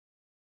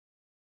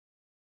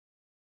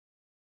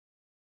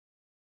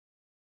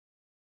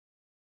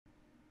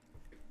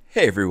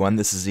Hey everyone,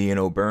 this is Ian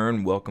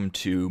O'Byrne. Welcome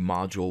to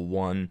Module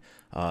 1,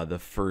 the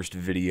first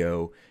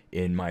video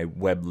in my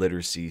web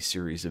literacy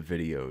series of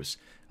videos.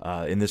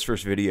 In this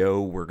first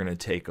video, we're going to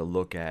take a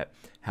look at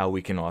how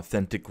we can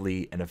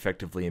authentically and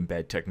effectively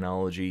embed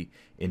technology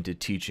into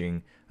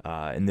teaching,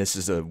 and this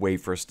is a way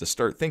for us to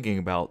start thinking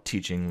about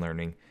teaching,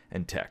 learning,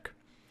 and tech.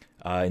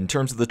 In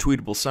terms of the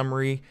tweetable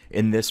summary,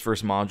 in this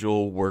first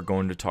module, we're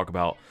going to talk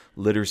about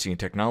literacy and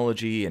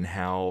technology and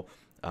how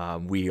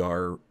we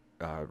are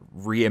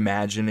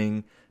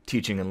reimagining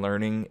teaching and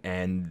learning,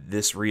 and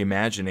this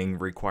reimagining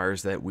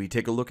requires that we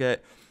take a look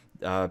at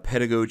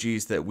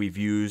pedagogies that we've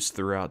used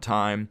throughout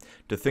time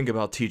to think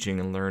about teaching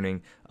and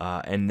learning,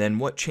 and then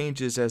what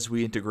changes as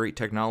we integrate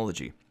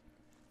technology.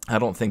 I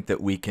don't think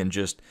that we can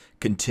just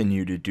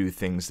continue to do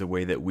things the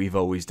way that we've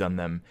always done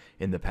them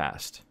in the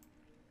past.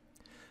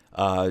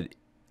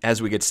 As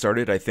we get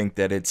started, I think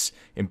that it's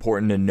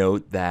important to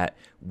note that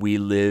we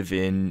live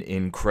in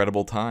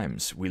incredible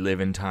times. We live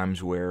in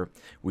times where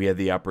we have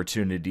the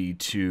opportunity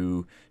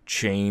to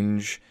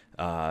change,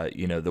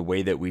 the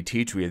way that we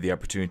teach. We have the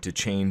opportunity to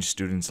change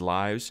students'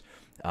 lives,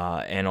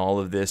 and all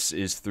of this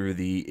is through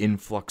the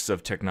influx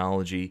of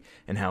technology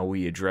and how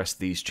we address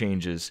these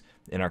changes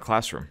in our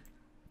classroom.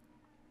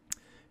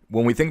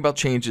 When we think about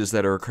changes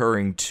that are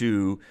occurring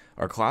to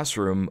our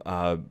classroom,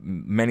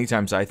 many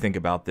times I think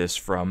about this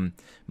from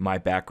my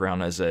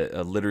background as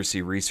a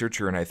literacy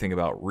researcher, and I think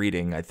about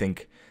reading. I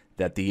think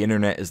that the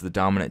internet is the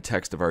dominant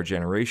text of our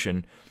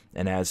generation,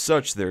 and as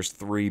such, there's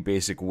three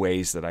basic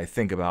ways that I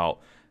think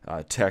about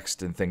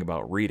text and think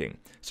about reading.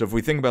 So if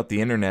we think about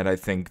the internet, I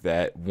think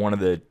that one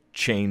of the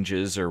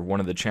changes or one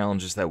of the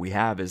challenges that we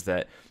have is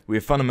that we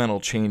have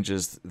fundamental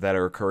changes that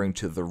are occurring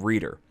to the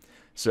reader.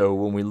 So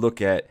when we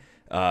look at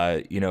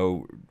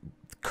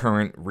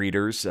current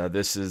readers.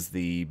 This is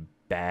the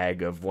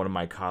bag of one of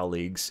my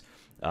colleagues,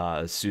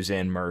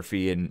 Suzanne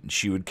Murphy, and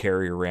she would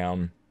carry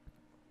around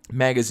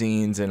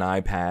magazines and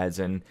iPads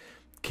and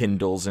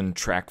Kindles and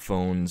track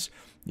phones,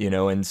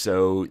 and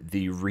so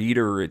the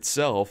reader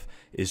itself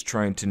is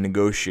trying to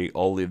negotiate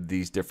all of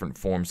these different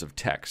forms of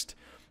text.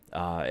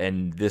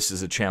 And this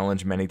is a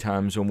challenge many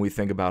times when we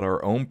think about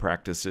our own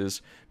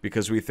practices,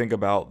 because we think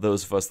about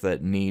those of us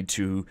that need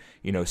to,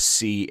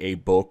 see a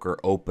book or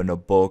open a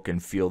book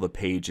and feel the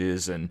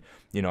pages. And,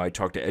 I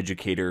talk to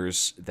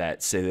educators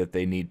that say that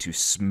they need to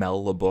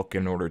smell a book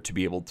in order to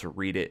be able to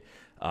read it.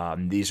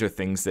 These are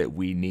things that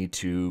we need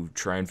to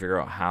try and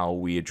figure out how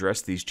we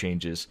address these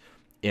changes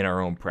in our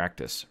own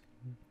practice.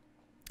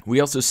 We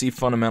also see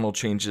fundamental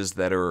changes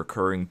that are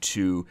occurring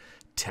to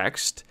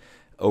text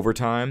over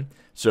time.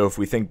 So if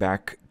we think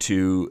back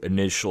to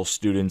initial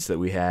students that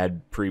we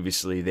had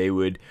previously, they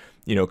would,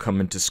 come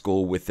into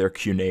school with their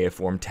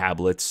cuneiform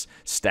tablets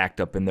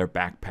stacked up in their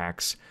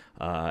backpacks,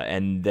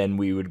 and then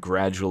we would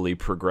gradually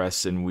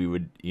progress, and we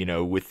would,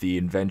 with the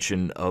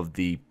invention of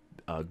the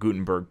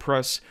Gutenberg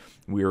press,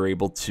 we were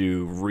able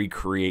to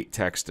recreate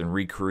text and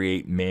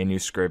recreate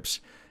manuscripts,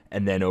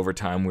 and then over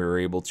time we were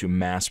able to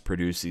mass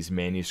produce these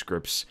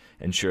manuscripts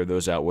and share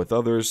those out with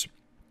others.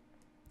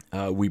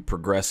 We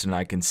progress, and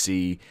I can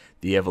see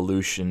the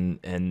evolution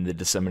and the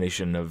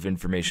dissemination of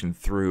information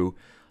through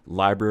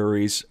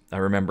libraries. I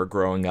remember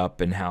growing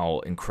up and how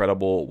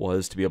incredible it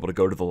was to be able to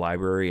go to the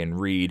library and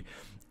read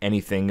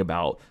anything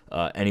about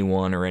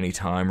anyone or any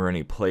time or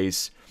any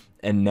place.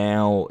 And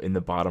now in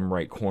the bottom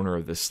right corner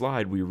of this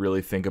slide, we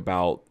really think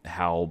about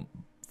how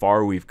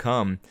far we've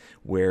come,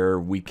 where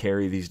we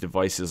carry these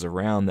devices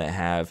around that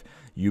have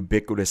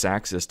ubiquitous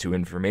access to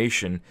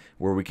information,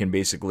 where we can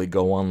basically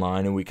go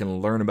online and we can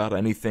learn about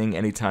anything,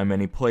 anytime,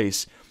 any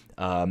place.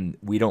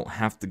 We don't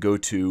have to go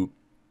to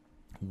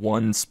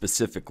one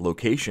specific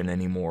location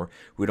anymore.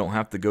 We don't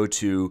have to go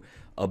to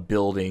a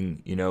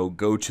building,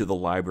 go to the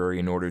library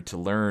in order to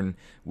learn.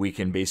 We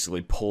can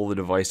basically pull the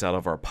device out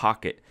of our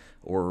pocket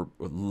or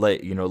lay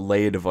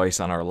a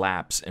device on our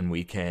laps, and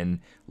we can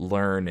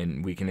learn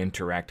and we can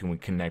interact and we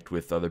connect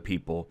with other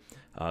people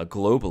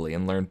globally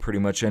and learn pretty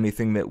much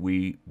anything that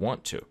we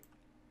want to.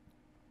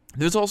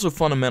 There's also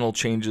fundamental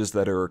changes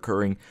that are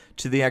occurring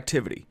to the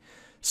activity.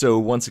 So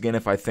once again,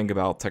 if I think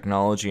about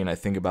technology and I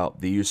think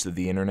about the use of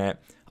the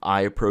internet,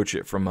 I approach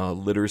it from a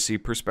literacy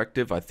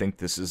perspective. I think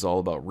this is all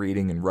about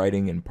reading and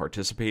writing and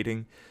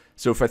participating.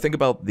 So if I think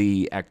about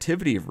the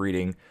activity of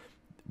reading,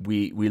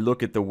 we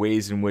look at the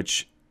ways in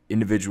which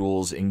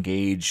individuals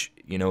engage,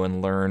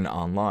 and learn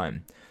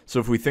online. So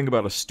if we think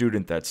about a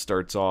student that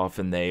starts off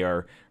and they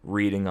are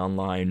reading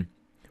online,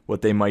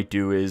 what they might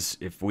do is,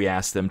 if we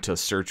ask them to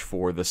search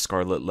for the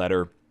Scarlet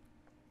Letter,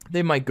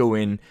 they might go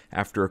in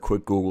after a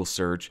quick Google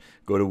search,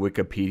 go to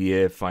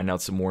Wikipedia, find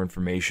out some more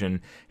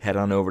information, head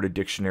on over to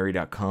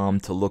dictionary.com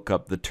to look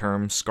up the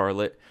term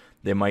scarlet.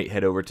 They might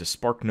head over to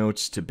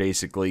SparkNotes to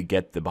basically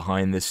get the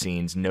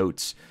behind-the-scenes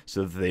notes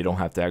so that they don't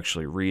have to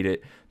actually read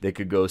it. They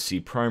could go see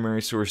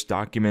primary source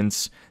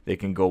documents. They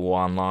can go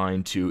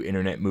online to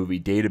Internet Movie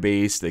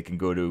Database. They can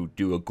go to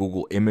do a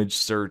Google image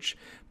search.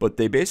 But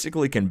they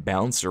basically can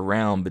bounce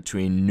around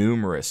between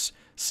numerous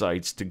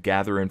sites to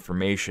gather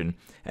information,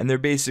 and they're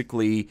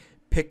basically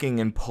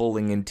picking and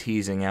pulling and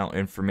teasing out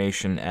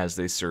information as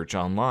they search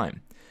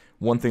online.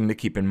 One thing to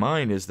keep in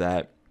mind is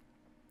that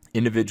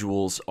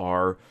individuals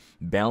are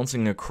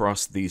bouncing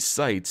across these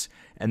sites,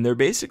 and they're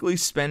basically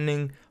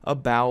spending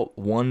about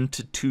 1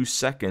 to 2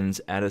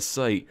 seconds at a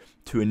site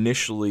to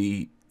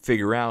initially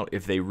figure out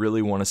if they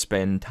really want to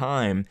spend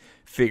time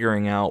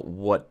figuring out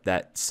what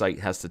that site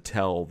has to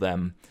tell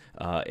them,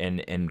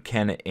 and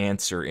can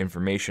answer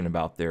information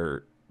about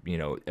their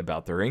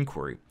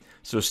inquiry.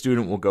 So a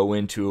student will go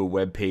into a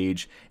web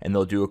page and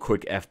they'll do a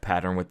quick F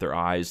pattern with their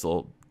eyes.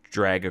 They'll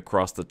drag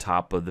across the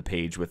top of the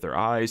page with their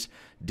eyes,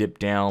 dip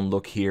down,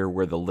 look here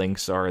where the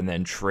links are, and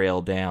then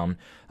trail down.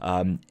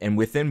 And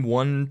within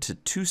 1 to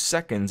 2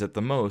 seconds at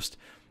the most,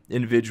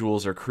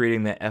 individuals are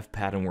creating that F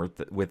pattern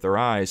with their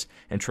eyes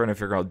and trying to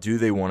figure out, do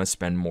they want to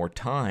spend more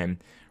time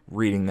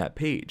reading that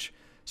page?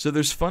 So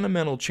there's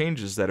fundamental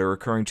changes that are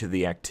occurring to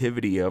the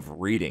activity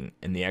of reading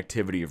and the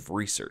activity of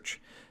research.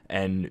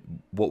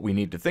 And what we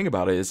need to think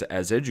about is,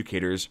 as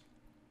educators,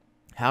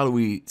 how do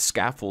we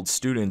scaffold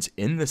students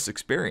in this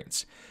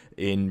experience?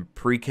 In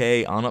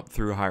pre-K on up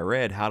through higher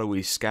ed, how do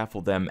we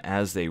scaffold them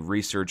as they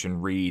research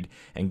and read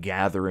and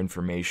gather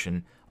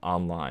information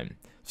online?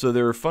 So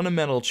there are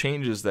fundamental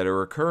changes that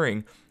are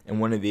occurring, and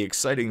one of the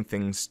exciting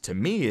things to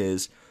me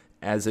is,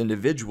 as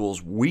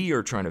individuals, we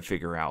are trying to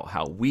figure out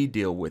how we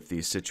deal with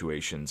these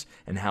situations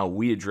and how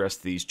we address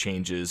these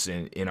changes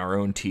in our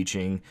own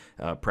teaching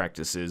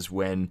practices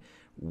when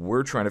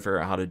we're trying to figure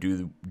out how to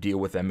deal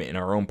with them in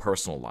our own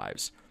personal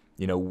lives.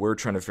 We're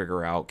trying to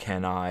figure out,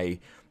 can I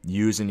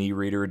use an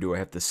e-reader? Do I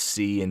have to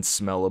see and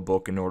smell a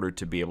book in order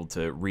to be able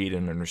to read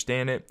and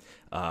understand it?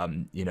 How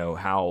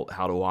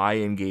do I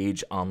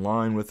engage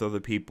online with other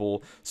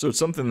people? So it's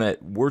something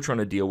that we're trying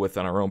to deal with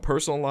in our own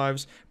personal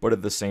lives, but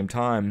at the same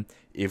time,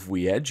 if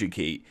we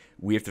educate,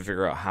 we have to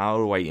figure out, how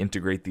do I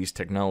integrate these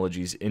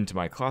technologies into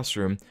my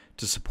classroom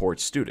to support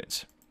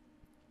students?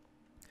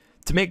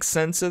 To make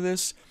sense of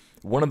this,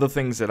 one of the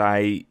things that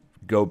I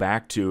go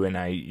back to and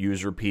I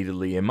use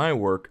repeatedly in my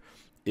work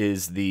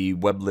is the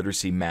web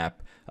literacy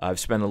map. I've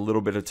spent a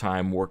little bit of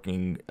time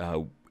working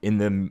in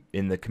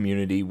the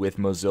community with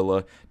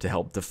Mozilla to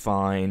help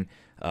define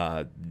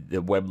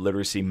the web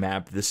literacy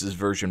map. This is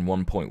version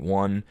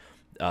 1.1.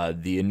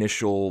 The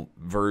initial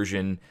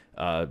version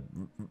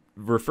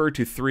referred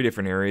to 3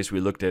 different areas. We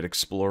looked at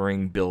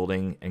exploring,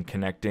 building, and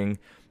connecting.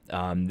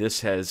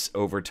 This has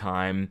over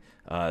time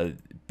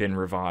been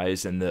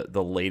revised, and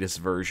the latest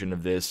version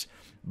of this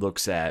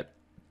looks at,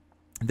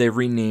 they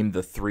renamed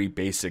the 3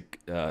 basic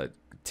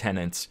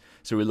tenets.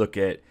 So we look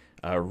at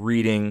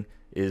reading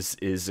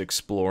is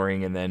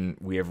exploring, and then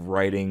we have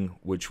writing,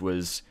 which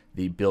was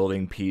the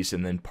building piece,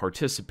 and then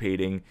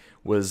participating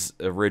was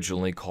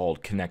originally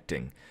called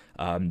connecting.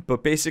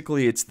 But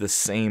basically it's the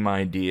same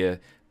idea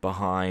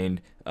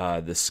behind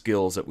the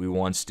skills that we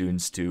want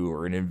students to,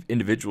 or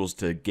individuals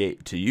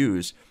to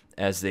use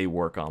as they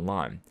work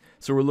online.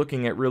 So we're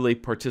looking at really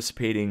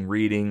participating,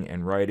 reading,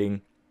 and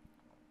writing.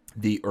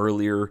 The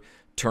earlier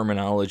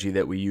terminology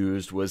that we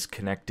used was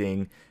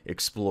connecting,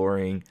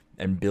 exploring,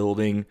 and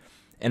building.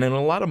 And in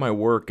a lot of my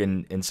work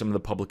and in some of the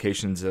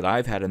publications that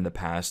I've had in the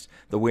past,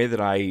 the way that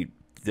I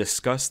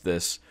discuss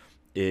this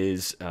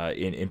is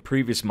in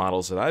previous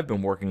models that I've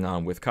been working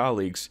on with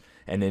colleagues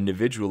and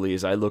individually,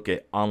 is I look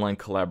at online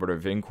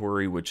collaborative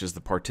inquiry, which is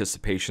the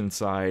participation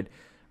side,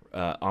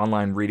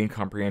 online reading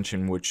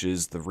comprehension, which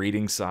is the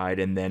reading side,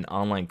 and then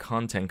online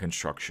content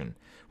construction,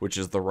 which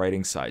is the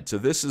writing side. So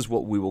this is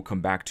what we will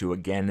come back to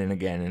again and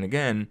again and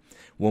again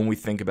when we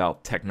think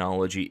about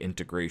technology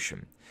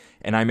integration.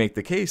 And I make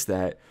the case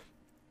that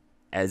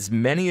as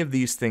many of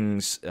these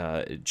things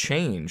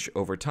change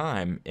over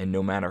time, and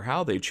no matter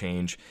how they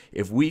change,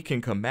 if we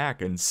can come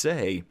back and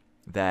say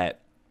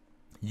that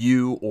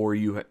you or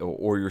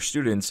your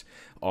students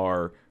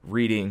are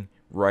reading,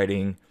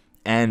 writing,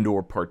 and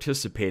or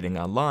participating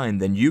online,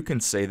 then you can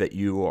say that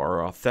you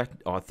are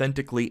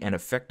authentically and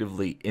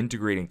effectively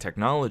integrating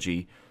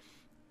technology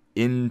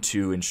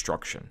into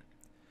instruction.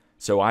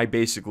 So I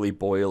basically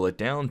boil it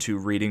down to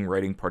reading,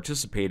 writing,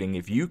 participating.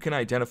 If you can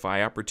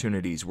identify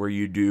opportunities where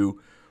you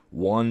do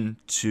 1,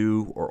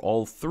 2, or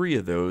all 3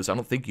 of those, I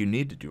don't think you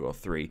need to do all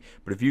 3,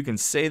 but if you can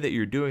say that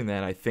you're doing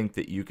that, I think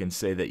that you can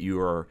say that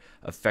you are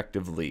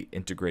effectively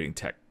integrating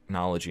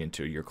technology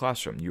into your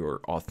classroom. You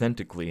are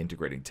authentically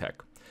integrating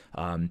tech.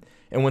 And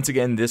once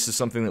again, this is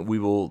something that we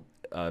will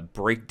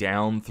break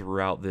down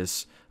throughout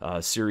this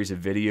series of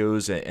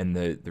videos and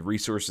the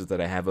resources that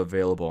I have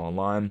available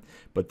online,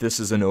 but this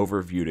is an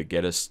overview to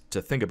get us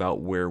to think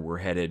about where we're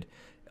headed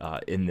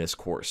in this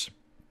course.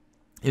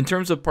 In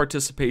terms of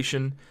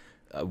participation,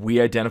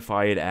 we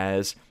identify it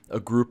as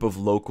a group of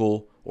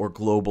local or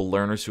global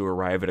learners who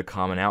arrive at a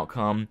common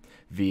outcome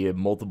via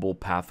multiple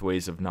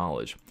pathways of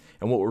knowledge.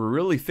 And what we're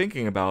really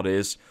thinking about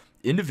is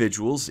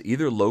individuals,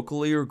 either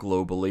locally or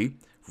globally,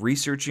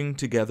 researching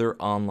together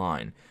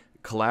online,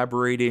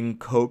 collaborating,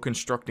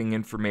 co-constructing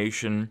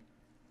information.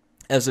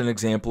 As an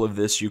example of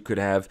this, you could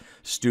have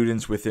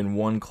students within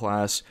one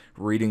class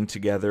reading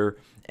together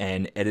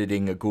and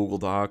editing a Google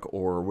Doc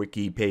or a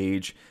wiki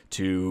page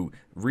to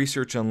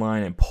research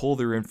online and pull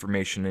their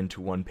information into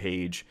one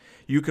page.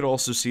 You could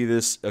also see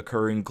this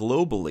occurring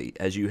globally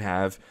as you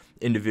have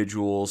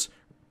individuals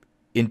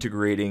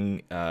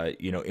integrating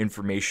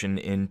information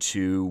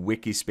into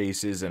wiki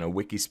spaces and a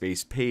wiki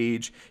space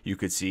page. You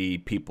could see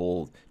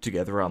people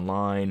together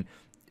online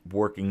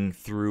working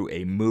through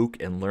a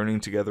MOOC and learning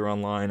together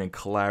online and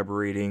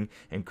collaborating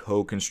and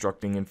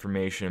co-constructing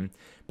information.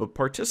 But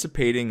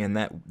participating in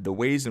the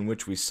ways in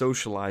which we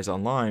socialize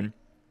online,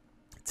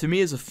 to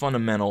me, is a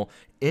fundamental,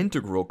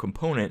 integral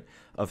component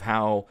of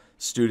how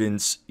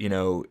students,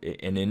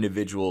 and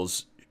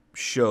individuals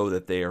show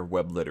that they are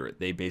web literate.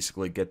 They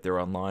basically get there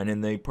online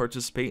and they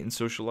participate and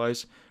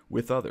socialize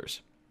with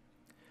others.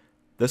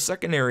 The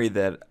second area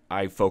that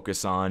I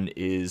focus on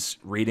is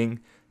reading.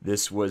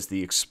 This was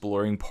the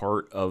exploring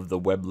part of the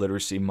web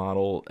literacy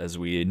model as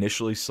we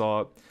initially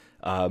saw it.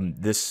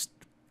 This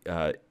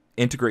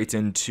integrates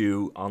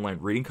into online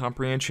reading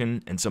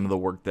comprehension and some of the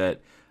work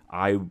that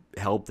I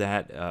helped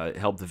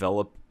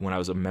develop when I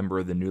was a member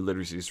of the New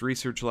Literacies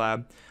Research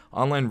Lab.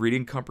 Online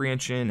reading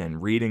comprehension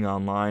and reading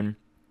online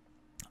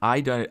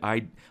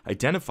I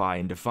identify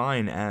and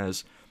define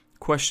as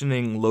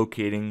questioning,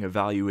 locating,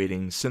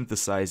 evaluating,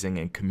 synthesizing,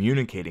 and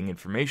communicating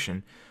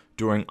information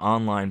during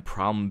online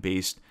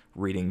problem-based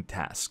reading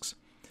tasks.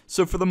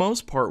 So for the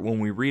most part,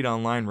 when we read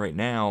online right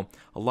now,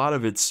 a lot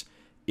of it's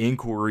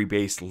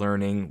inquiry-based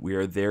learning. We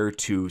are there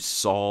to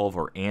solve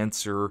or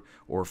answer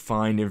or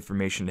find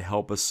information to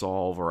help us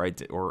solve or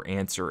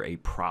answer a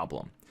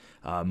problem.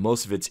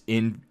 Most of it's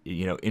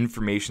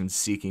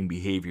information-seeking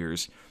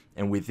behaviors.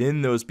 And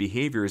within those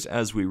behaviors,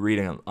 as we read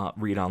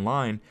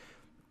online,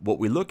 what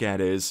we look at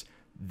is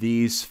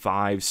these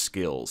 5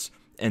 skills.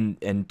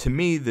 And to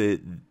me, the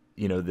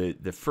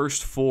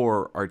first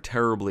 4 are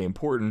terribly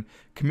important.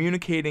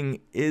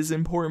 Communicating is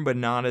important, but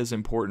not as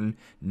important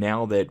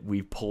now that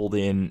we've pulled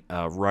in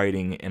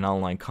writing and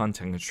online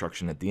content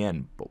construction at the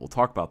end. But we'll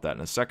talk about that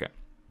in a second.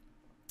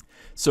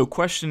 So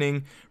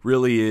questioning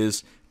really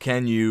is,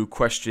 can you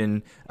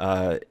question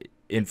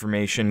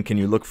information? Can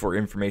you look for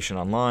information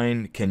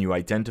online? Can you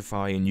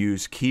identify and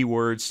use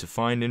keywords to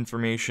find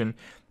information?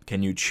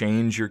 Can you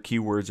change your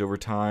keywords over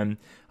time?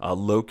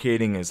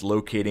 Locating is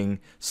locating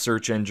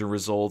search engine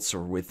results,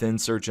 or within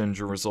search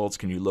engine results,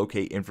 can you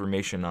locate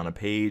information on a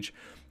page?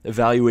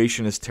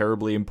 Evaluation is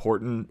terribly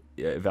important.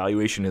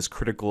 Evaluation is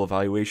critical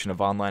evaluation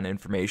of online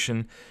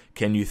information.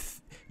 Can you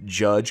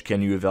judge,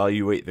 can you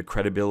evaluate the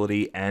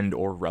credibility and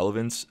or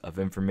relevance of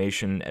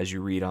information as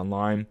you read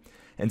online?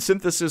 And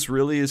synthesis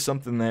really is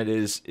something that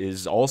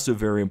is also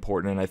very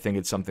important, and I think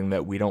it's something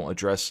that we don't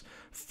address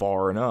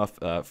far enough.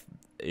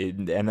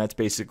 And that's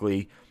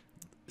basically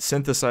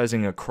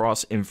synthesizing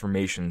across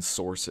information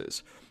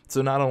sources.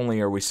 So not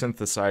only are we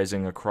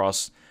synthesizing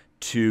across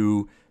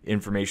 2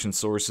 information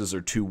sources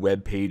or 2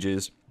 web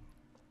pages,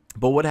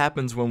 but what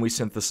happens when we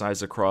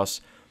synthesize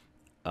across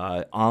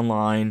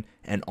online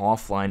and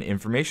offline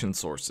information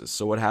sources?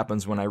 So what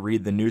happens when I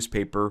read the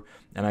newspaper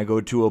and I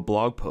go to a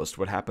blog post?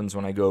 What happens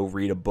when I go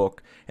read a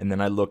book and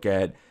then I look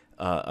at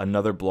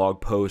another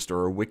blog post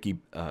or a wiki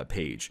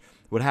page?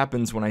 What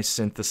happens when I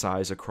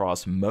synthesize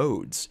across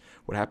modes?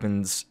 What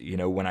happens,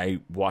 when I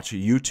watch a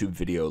YouTube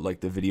video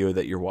like the video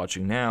that you're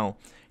watching now,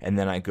 and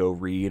then I go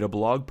read a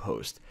blog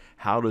post?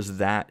 How does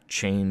that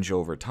change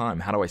over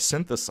time? How do I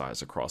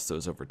synthesize across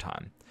those over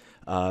time?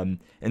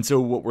 And so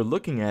what we're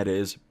looking at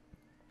is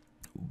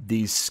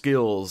these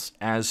skills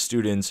as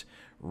students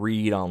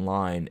read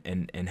online,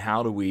 and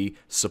how do we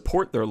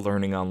support their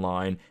learning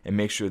online and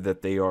make sure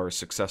that they are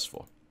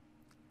successful.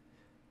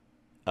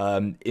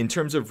 In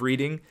terms of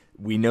reading,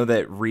 we know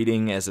that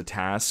reading as a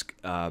task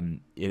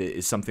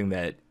is something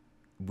that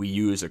we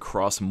use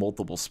across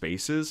multiple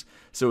spaces.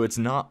 So it's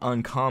not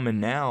uncommon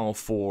now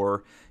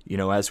for,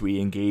 as we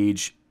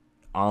engage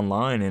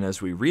online and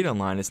as we read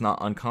online, it's not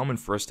uncommon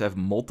for us to have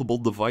multiple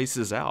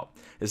devices out.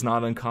 It's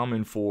not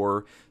uncommon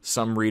for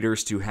some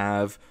readers to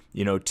have,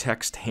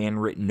 text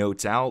handwritten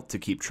notes out to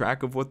keep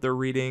track of what they're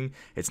reading.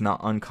 It's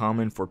not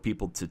uncommon for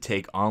people to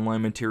take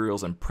online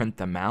materials and print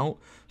them out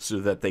so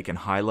that they can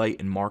highlight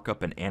and mark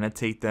up and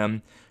annotate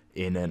them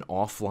in an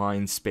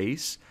offline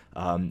space.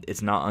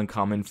 It's not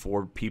uncommon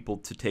for people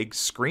to take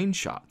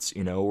screenshots,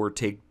 or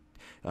take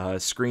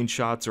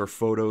screenshots or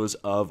photos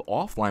of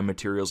offline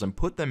materials and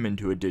put them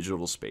into a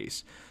digital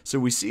space. So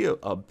we see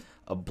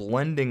a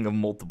blending of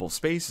multiple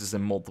spaces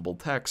and multiple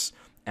texts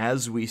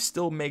as we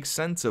still make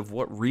sense of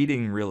what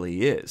reading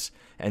really is.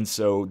 And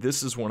so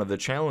this is one of the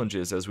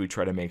challenges as we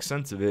try to make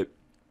sense of it,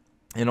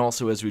 and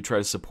also as we try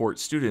to support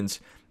students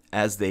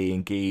as they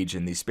engage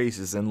in these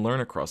spaces and learn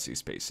across these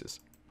spaces.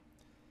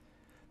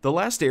 The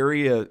last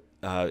area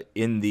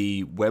in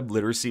the web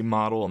literacy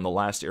model, and the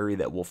last area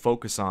that we'll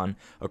focus on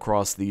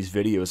across these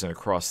videos and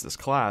across this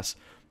class,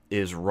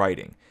 is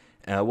writing.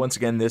 Once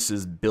again, this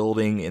is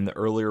building in the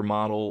earlier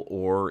model,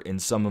 or in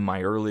some of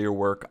my earlier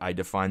work, I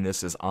define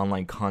this as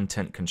online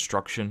content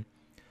construction.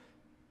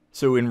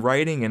 So in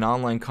writing and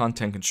online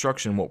content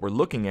construction, what we're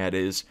looking at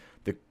is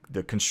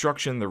the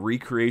construction, the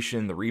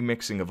recreation, the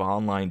remixing of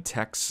online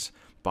texts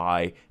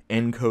by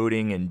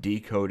encoding and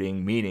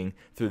decoding meaning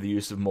through the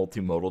use of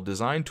multimodal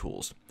design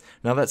tools.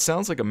 Now that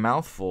sounds like a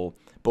mouthful,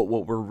 but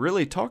what we're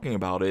really talking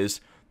about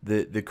is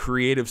the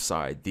creative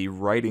side, the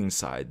writing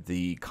side,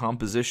 the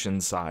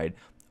composition side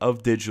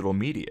of digital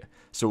media.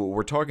 So what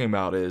we're talking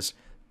about is,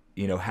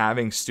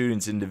 having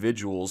students,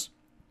 individuals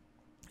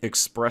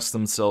express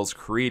themselves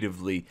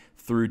creatively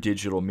through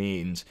digital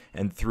means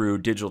and through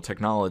digital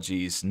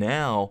technologies.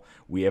 Now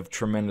we have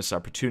tremendous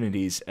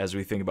opportunities as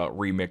we think about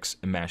remix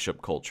and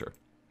mashup culture.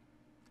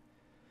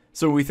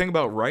 So when we think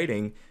about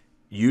writing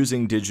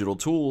using digital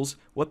tools,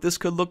 what this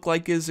could look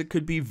like is it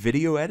could be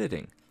video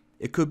editing.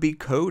 It could be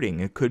coding.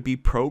 It could be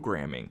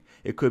programming.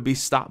 It could be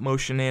stop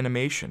motion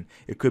animation.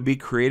 It could be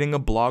creating a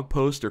blog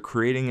post or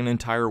creating an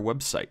entire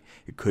website.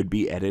 It could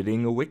be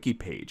editing a wiki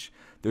page.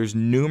 There's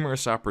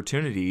numerous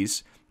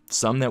opportunities,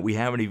 some that we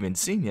haven't even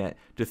seen yet,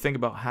 to think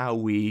about how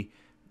we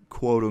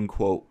quote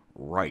unquote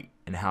write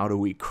and how do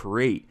we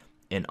create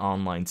in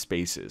online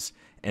spaces.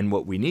 And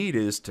what we need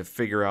is to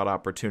figure out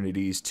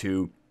opportunities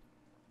to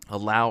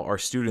allow our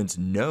students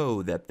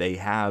know that they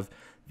have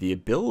the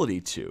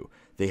ability to,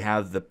 they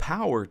have the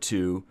power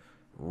to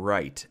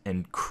write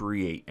and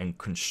create and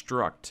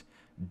construct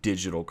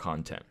digital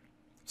content.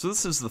 So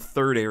this is the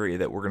third area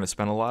that we're going to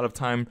spend a lot of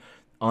time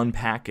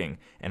unpacking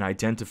and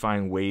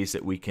identifying ways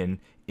that we can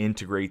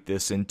integrate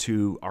this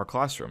into our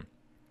classroom.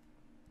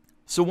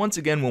 So once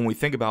again, when we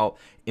think about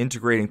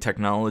integrating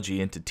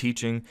technology into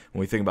teaching, when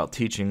we think about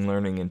teaching,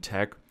 learning, and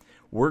tech,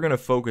 we're going to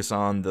focus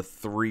on the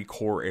three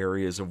core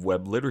areas of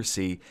web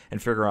literacy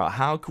and figure out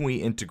how can we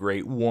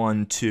integrate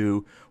one,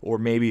 two, or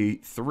maybe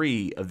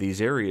three of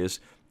these areas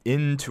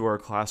into our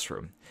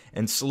classroom.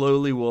 And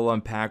slowly we'll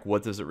unpack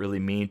what does it really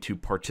mean to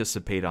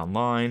participate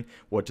online,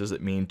 what does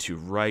it mean to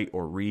write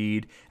or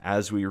read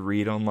as we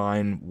read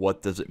online,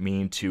 what does it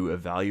mean to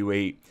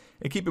evaluate.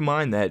 And keep in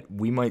mind that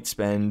we might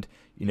spend,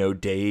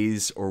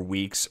 days or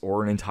weeks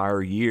or an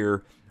entire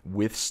year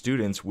with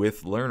students,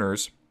 with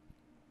learners,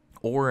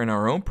 or in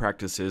our own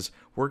practices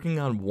working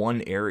on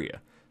one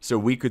area. So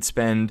we could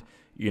spend,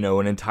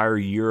 an entire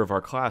year of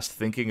our class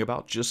thinking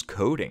about just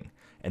coding,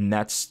 and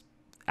that's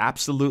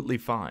absolutely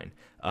fine.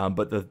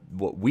 But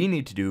what we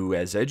need to do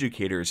as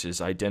educators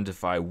is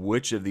identify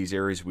which of these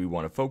areas we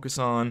want to focus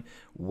on,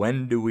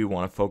 when do we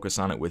want to focus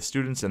on it with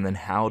students, and then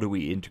how do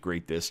we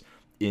integrate this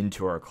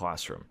into our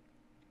classroom.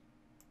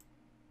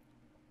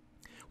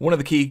 One of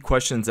the key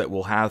questions that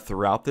we'll have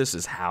throughout this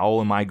is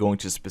how am I going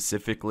to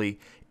specifically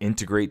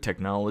integrate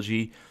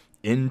technology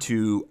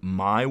into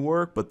my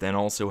work, but then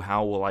also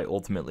how will I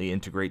ultimately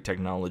integrate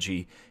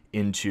technology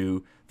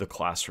into the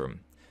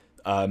classroom?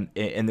 And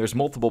there's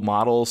multiple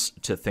models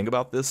to think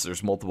about this.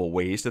 There's multiple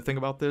ways to think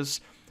about this.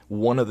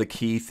 One of the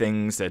key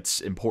things that's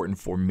important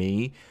for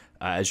me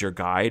as your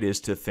guide is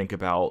to think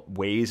about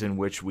ways in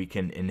which we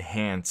can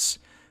enhance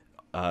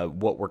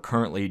what we're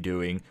currently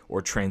doing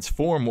or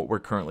transform what we're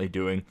currently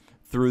doing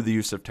through the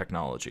use of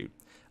technology.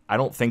 I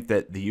don't think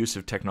that the use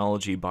of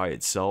technology by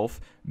itself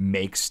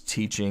makes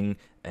teaching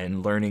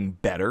and learning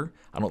better.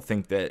 I don't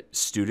think that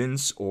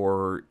students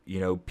or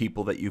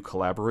people that you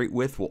collaborate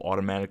with will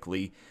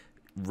automatically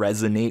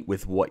resonate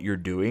with what you're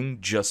doing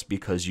just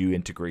because you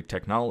integrate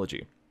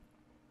technology.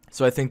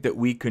 So I think that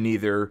we can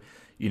either,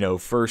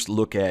 first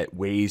look at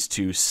ways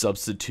to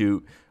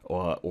substitute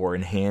or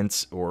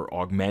enhance or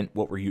augment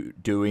what we're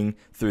doing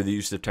through the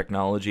use of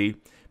technology.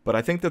 But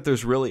I think that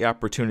there's really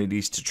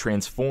opportunities to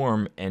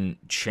transform and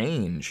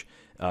change,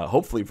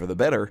 hopefully for the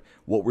better,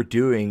 what we're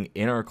doing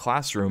in our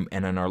classroom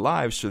and in our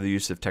lives through the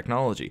use of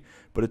technology.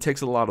 But it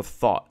takes a lot of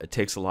thought. It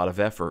takes a lot of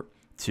effort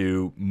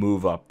to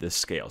move up this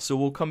scale. So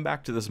we'll come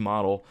back to this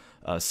model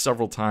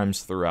several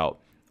times throughout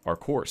our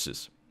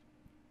courses.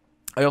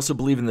 I also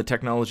believe in the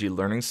technology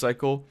learning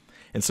cycle,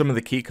 and some of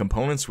the key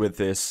components with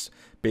this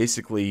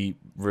basically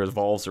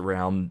revolves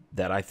around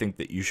that. I think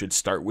that you should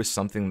start with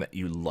something that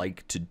you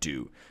like to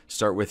do.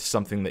 Start with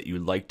something that you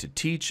like to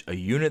teach, a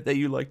unit that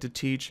you like to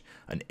teach,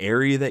 an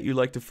area that you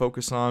like to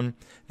focus on.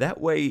 That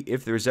way,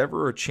 if there's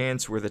ever a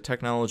chance where the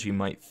technology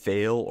might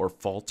fail or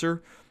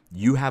falter,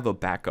 you have a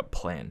backup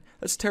plan.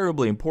 That's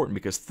terribly important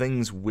because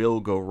things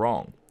will go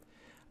wrong.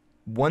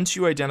 Once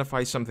you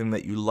identify something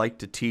that you like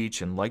to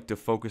teach and like to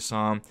focus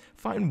on,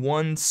 find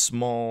one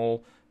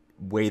small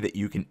way that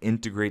you can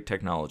integrate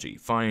technology.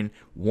 Find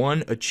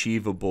one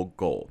achievable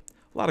goal.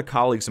 A lot of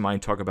colleagues of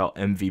mine talk about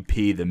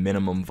MVP, the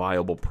minimum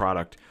viable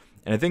product.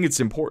 And I think it's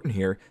important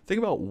here. Think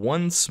about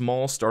one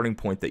small starting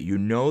point that you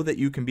know that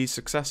you can be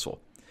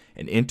successful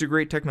and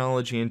integrate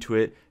technology into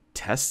it,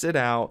 test it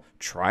out,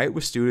 try it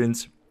with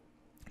students,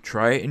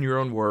 try it in your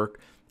own work,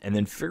 and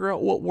then figure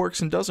out what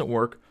works and doesn't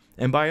work.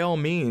 And by all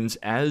means,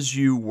 as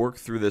you work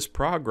through this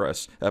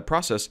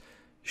process,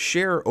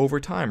 share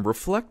over time,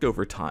 reflect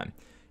over time.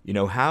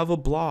 Have a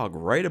blog,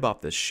 write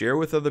about this, share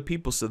with other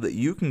people so that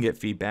you can get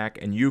feedback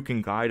and you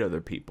can guide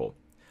other people.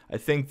 I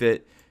think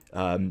that,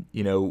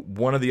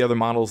 one of the other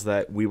models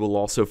that we will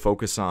also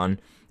focus on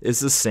is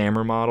the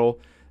SAMR model.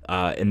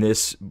 And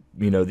this,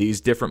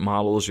 these different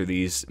models or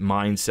these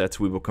mindsets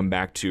we will come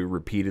back to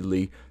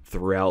repeatedly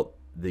throughout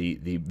the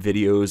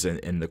videos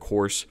and the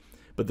course.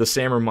 But the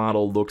SAMR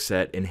model looks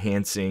at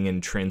enhancing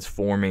and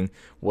transforming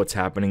what's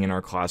happening in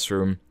our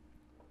classroom.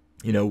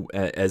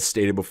 As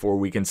stated before,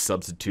 we can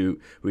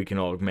substitute, we can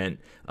augment,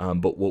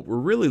 but what we're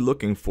really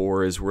looking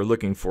for is we're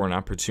looking for an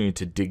opportunity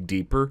to dig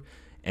deeper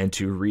and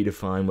to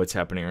redefine what's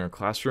happening in our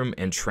classroom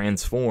and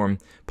transform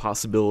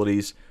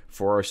possibilities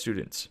for our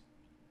students.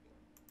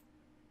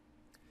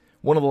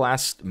 One of the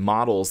last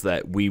models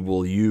that we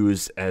will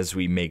use as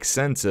we make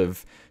sense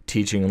of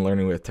teaching and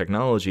learning with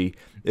technology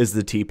is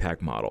the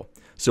TPACK model.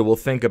 So we'll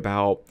think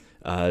about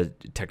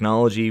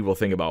technology, we'll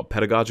think about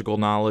pedagogical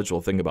knowledge,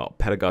 we'll think about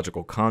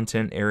pedagogical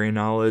content area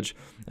knowledge,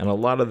 and a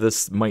lot of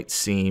this might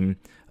seem,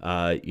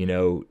 like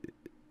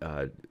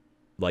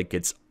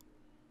it's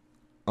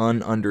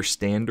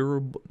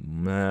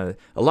ununderstandable.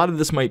 A lot of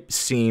this might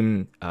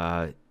seem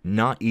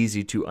not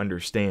easy to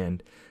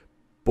understand,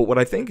 but what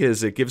I think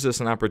is it gives us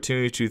an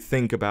opportunity to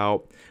think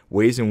about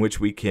ways in which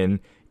we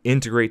can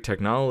integrate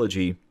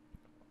technology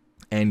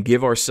and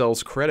give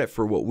ourselves credit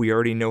for what we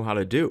already know how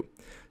to do.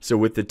 So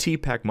with the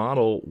TPACK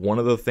model, one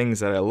of the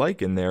things that I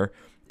like in there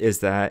is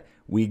that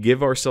we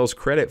give ourselves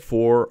credit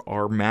for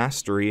our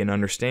mastery and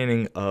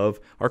understanding of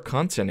our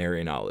content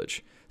area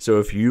knowledge. So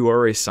if you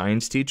are a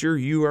science teacher,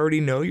 you already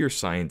know your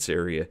science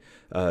area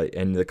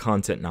and the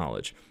content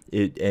knowledge.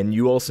 And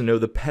you also know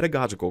the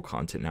pedagogical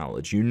content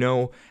knowledge. You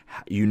know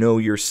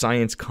your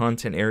science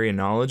content area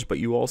knowledge, but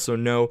you also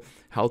know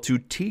how to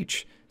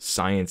teach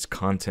science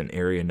content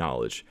area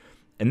knowledge.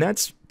 And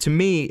that's, to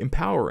me,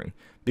 empowering.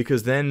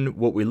 Because then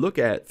what we look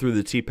at through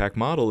the TPACK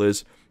model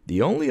is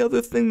the only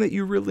other thing that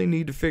you really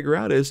need to figure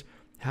out is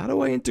how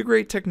do I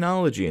integrate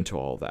technology into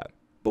all that?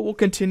 But we'll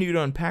continue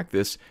to unpack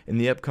this in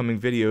the upcoming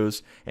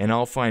videos, and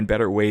I'll find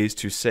better ways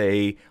to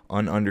say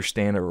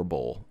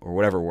ununderstandable or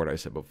whatever word I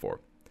said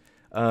before.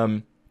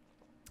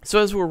 So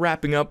as we're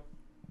wrapping up,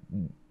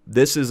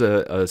 this is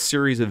a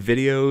series of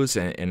videos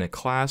and a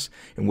class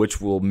in which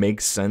we'll make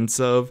sense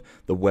of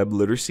the web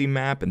literacy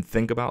map and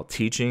think about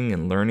teaching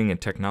and learning and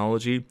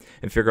technology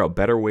and figure out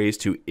better ways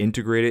to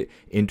integrate it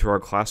into our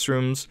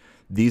classrooms.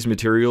 These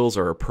materials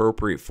are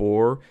appropriate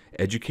for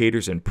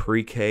educators in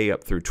pre-K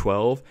up through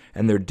 12,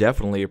 and they're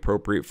definitely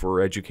appropriate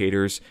for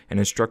educators and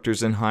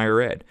instructors in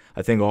higher ed.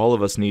 I think all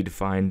of us need to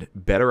find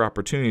better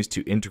opportunities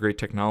to integrate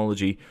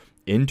technology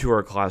into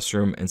our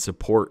classroom and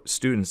support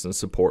students and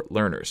support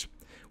learners.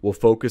 We'll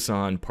focus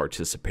on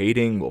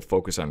participating, we'll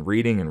focus on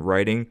reading and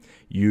writing,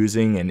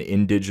 using and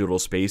in digital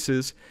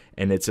spaces,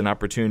 and it's an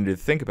opportunity to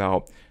think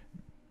about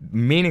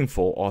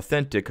meaningful,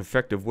 authentic,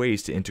 effective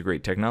ways to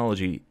integrate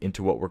technology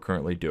into what we're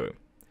currently doing.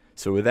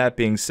 So with that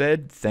being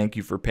said, thank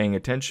you for paying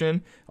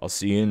attention. I'll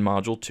see you in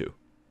Module 2.